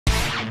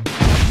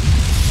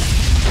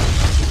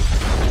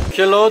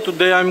Hello,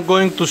 today I'm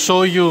going to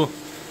show you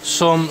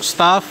some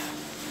stuff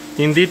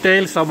in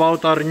details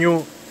about our new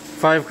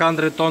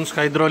 500 tons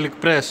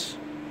hydraulic press.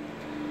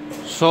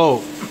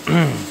 So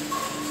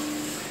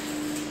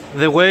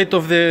the weight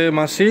of the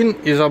machine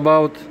is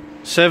about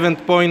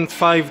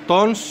 7.5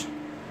 tons.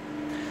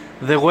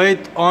 The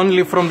weight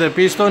only from the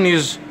piston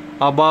is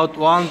about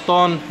 1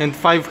 ton and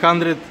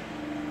 500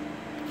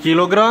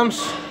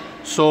 kilograms.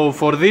 So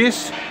for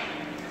this,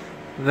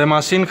 the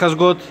machine has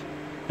got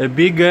a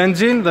big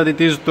engine that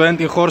it is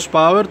 20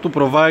 horsepower to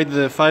provide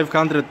the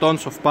 500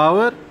 tons of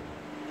power,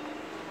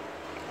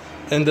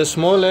 and a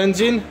small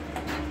engine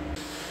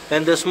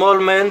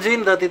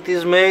that it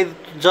is made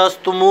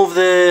just to move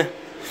the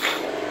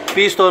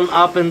piston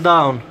up and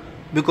down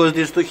because it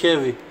is too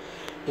heavy.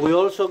 We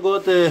also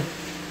got a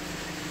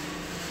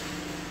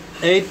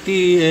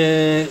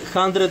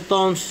 100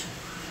 tons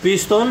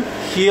piston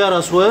here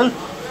as well,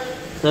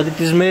 that it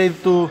is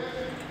made to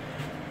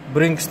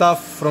bring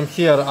stuff from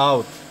here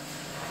out,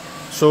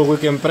 so we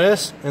can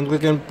press and we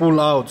can pull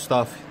out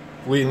stuff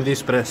in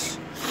this press.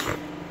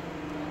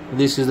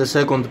 This is the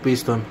second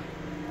piston.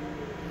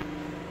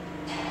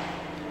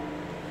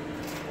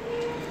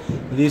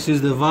 This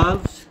is the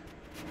valves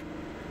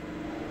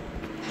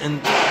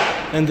and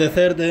the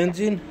third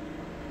engine.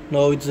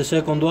 No, it's the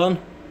second one.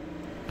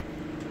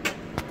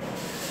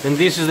 And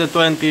this is the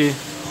 20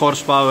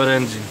 horsepower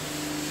engine.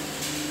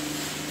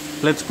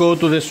 Let's go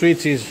to the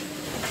switches.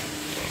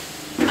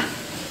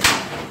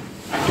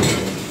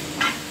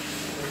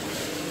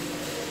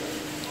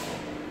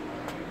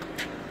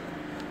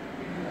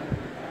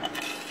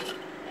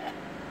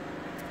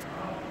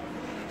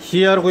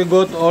 Here we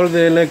got all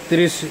the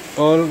electrics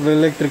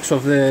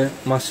of the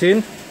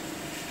machine.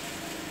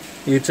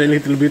 It's a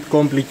little bit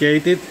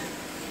complicated.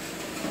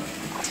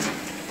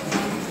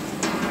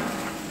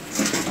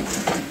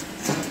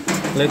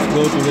 Let's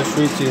go to the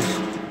switches.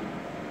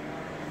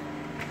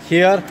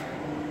 Here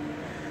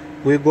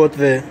we got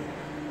the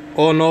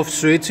on-off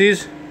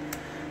switches.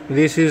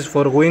 This is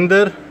for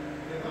winter.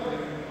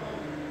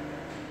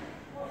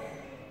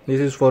 This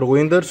is for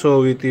winter,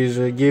 so it is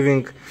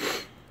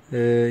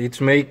it's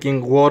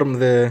making warm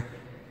the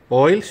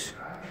oils.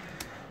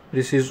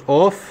 This is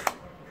off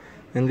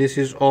and this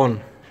is on.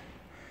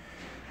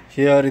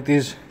 Here it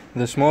is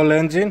the small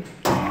engine,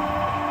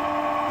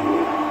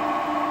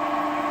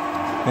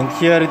 and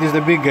here it is the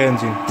big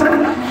engine.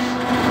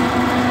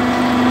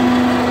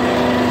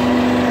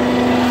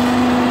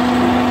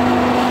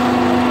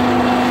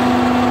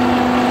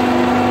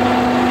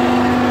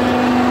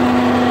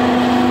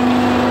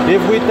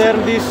 If we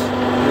turn this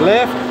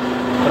left,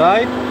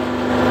 right,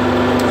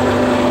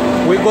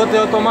 we got the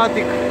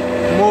automatic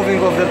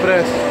moving of the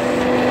press.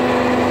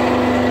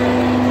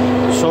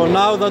 So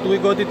now that we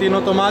got it in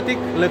automatic,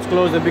 let's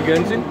close the big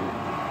engine.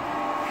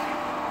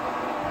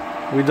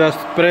 We just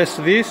press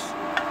this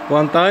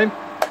one time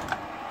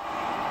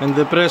and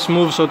the press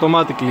moves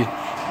automatically.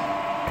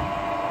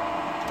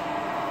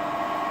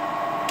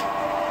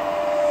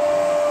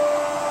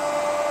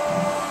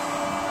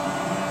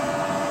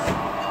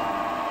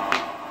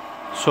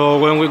 So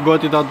when we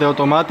got it at the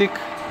automatic,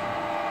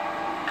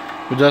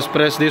 we just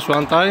press this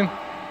one time,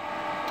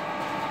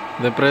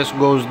 the press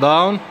goes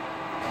down.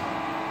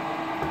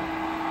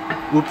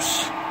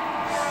 Oops.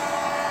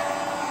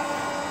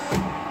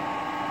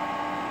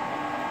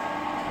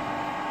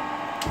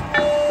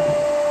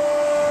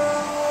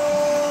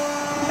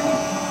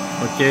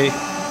 Okay,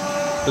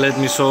 let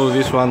me show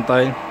this one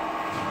time.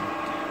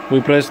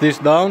 We press this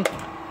down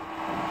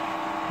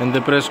and the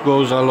press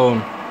goes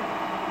alone.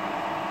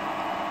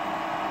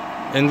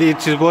 And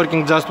it is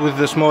working just with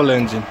the small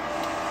engine.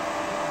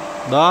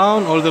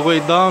 Down, all the way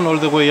down, all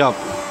the way up.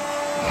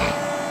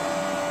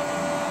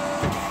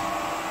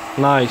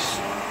 Nice.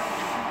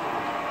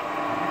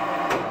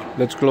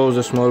 Let's close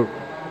the small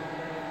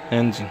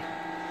engine.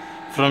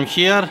 From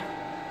here,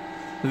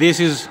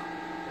 this is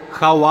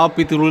how up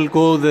it will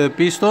go the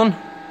piston.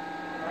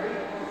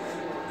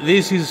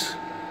 This is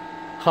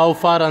how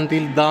far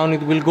until down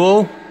it will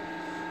go.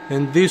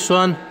 And this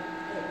one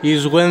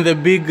is when the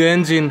big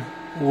engine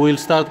will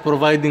start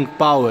providing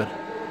power.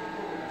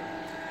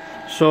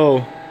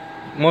 So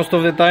most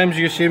of the times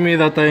you see me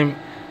that I'm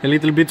a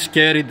little bit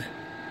scared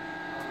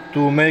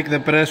to make the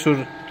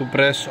pressure to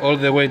press all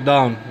the way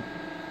down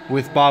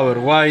with power.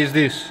 Why is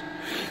this?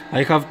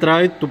 I have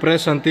tried to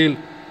press until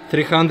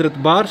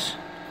 300 bars,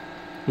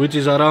 which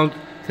is around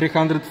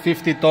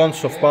 350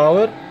 tons of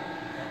power.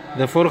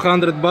 The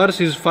 400 bars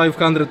is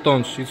 500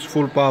 tons, it's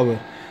full power.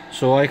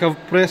 So I have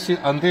pressed it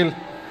until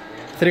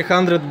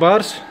 300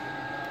 bars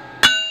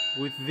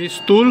with this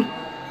tool,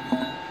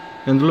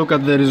 and look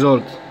at the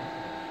result.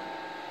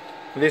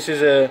 This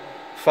is a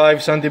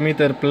 5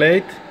 centimeter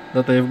plate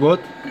that I've got,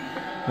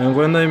 and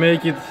when I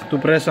make it to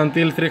press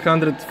until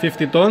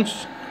 350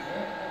 tons,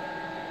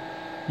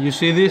 you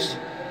see this?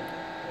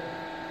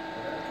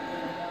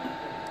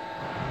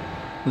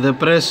 The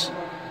press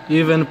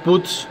even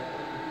puts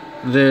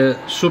the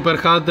super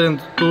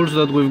hardened tools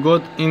that we've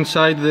got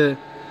inside the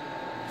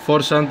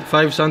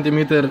 5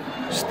 centimeter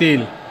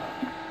steel.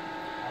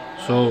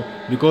 So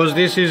because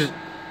this is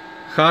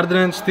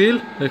hardened steel,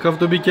 I have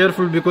to be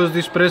careful because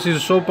this press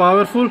is so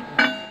powerful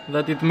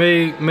that it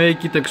may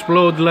make it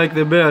explode like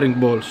the bearing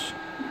balls.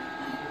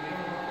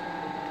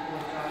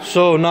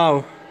 So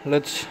now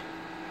let's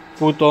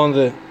put on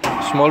the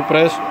small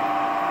press,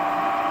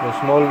 the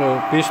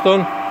small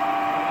piston,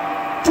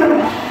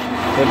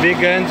 the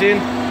big engine,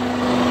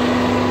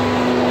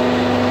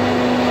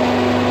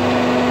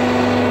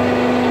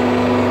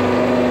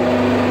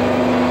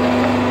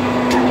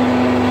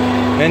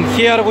 and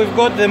here we've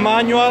got the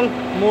manual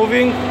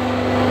moving.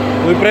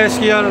 We press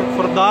here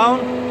for down,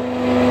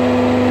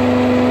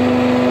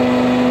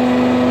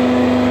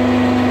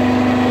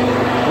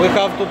 we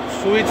have to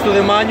switch to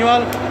the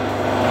manual,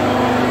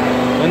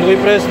 and we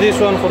press this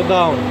one for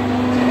down.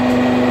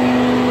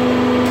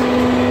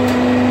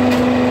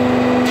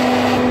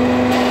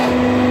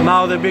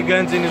 Now the big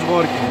engine is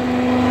working.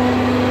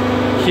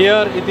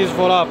 Here it is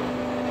for up.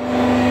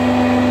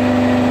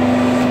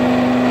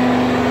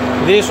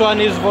 This one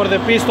is for the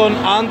piston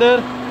under,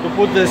 to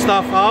put the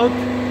stuff out.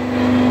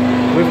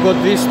 We've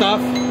got this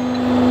stuff.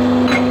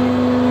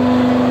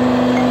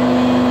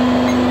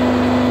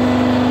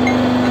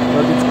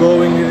 But it's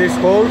going in these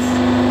holes.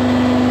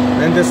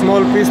 And the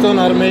small piston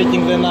are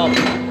making the nut.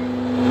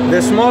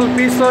 The small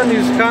piston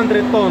is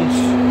 100 tons.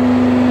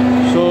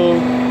 So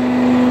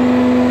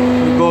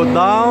we go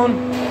down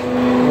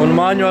on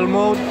manual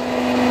mode.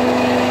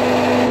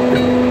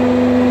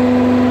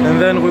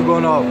 And then we go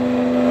up.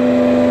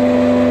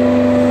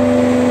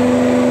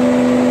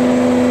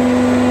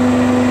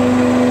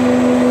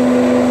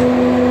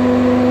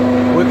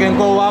 We can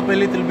go up a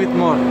little bit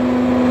more.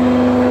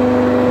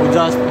 We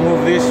just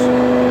move this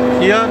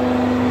here,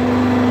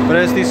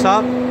 press this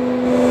up,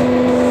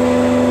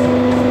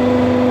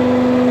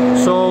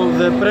 so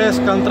the press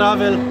can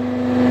travel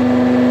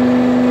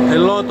a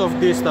lot of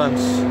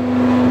distance.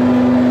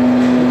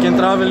 We can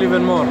travel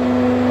even more.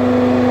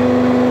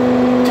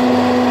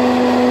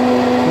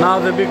 Now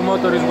the big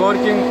motor is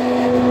working,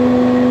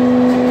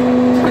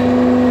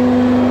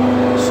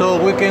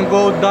 so we can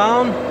go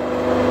down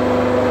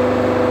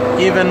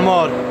even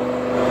more,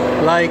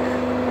 like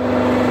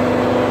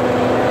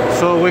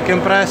so. We can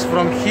press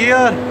from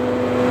here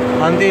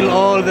until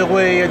all the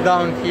way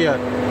down here.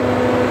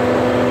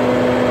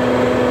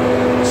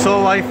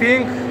 So I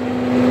think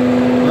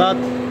that,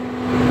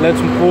 let's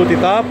put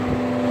it up.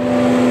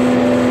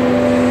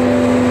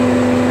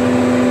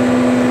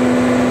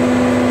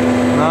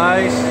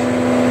 Nice.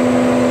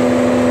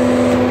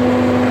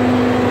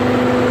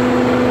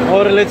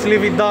 Or let's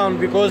leave it down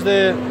because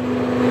the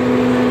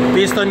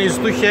piston is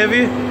too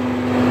heavy.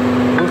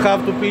 We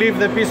have to leave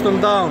the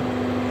piston down.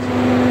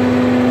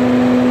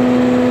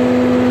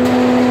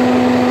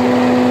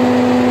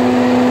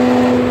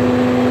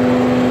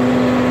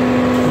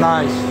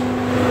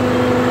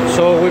 Nice.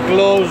 So we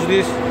close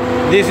this.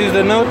 This is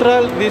the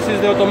neutral, this is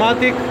the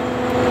automatic,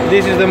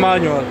 this is the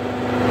manual.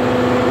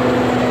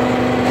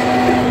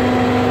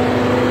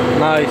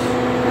 Nice.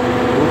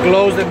 We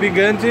close the big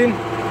engine,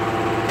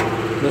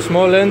 the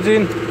small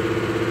engine,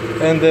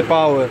 and the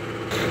power.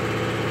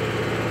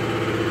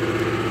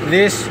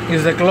 This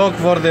is the clock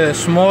for the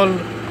small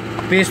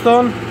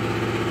piston,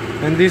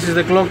 and this is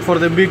the clock for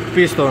the big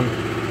piston.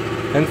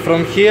 And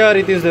from here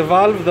it is the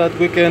valve that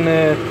we can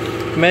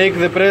make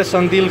the press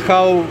until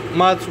how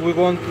much we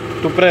want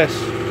to press.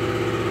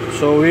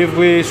 So if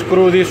we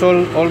screw this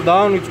all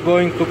down, it's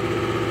going to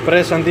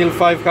press until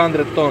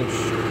 500 tons.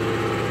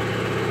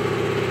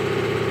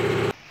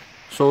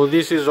 So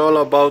this is all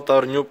about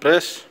our new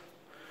press.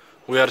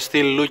 We are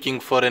still looking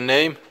for a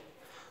name.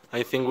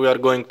 I think we are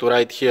going to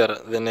write here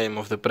the name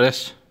of the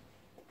press.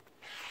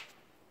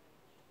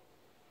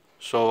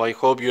 So I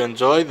hope you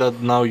enjoyed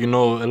that. Now you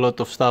know a lot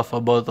of stuff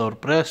about our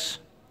press,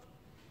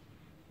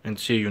 and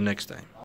see you next time.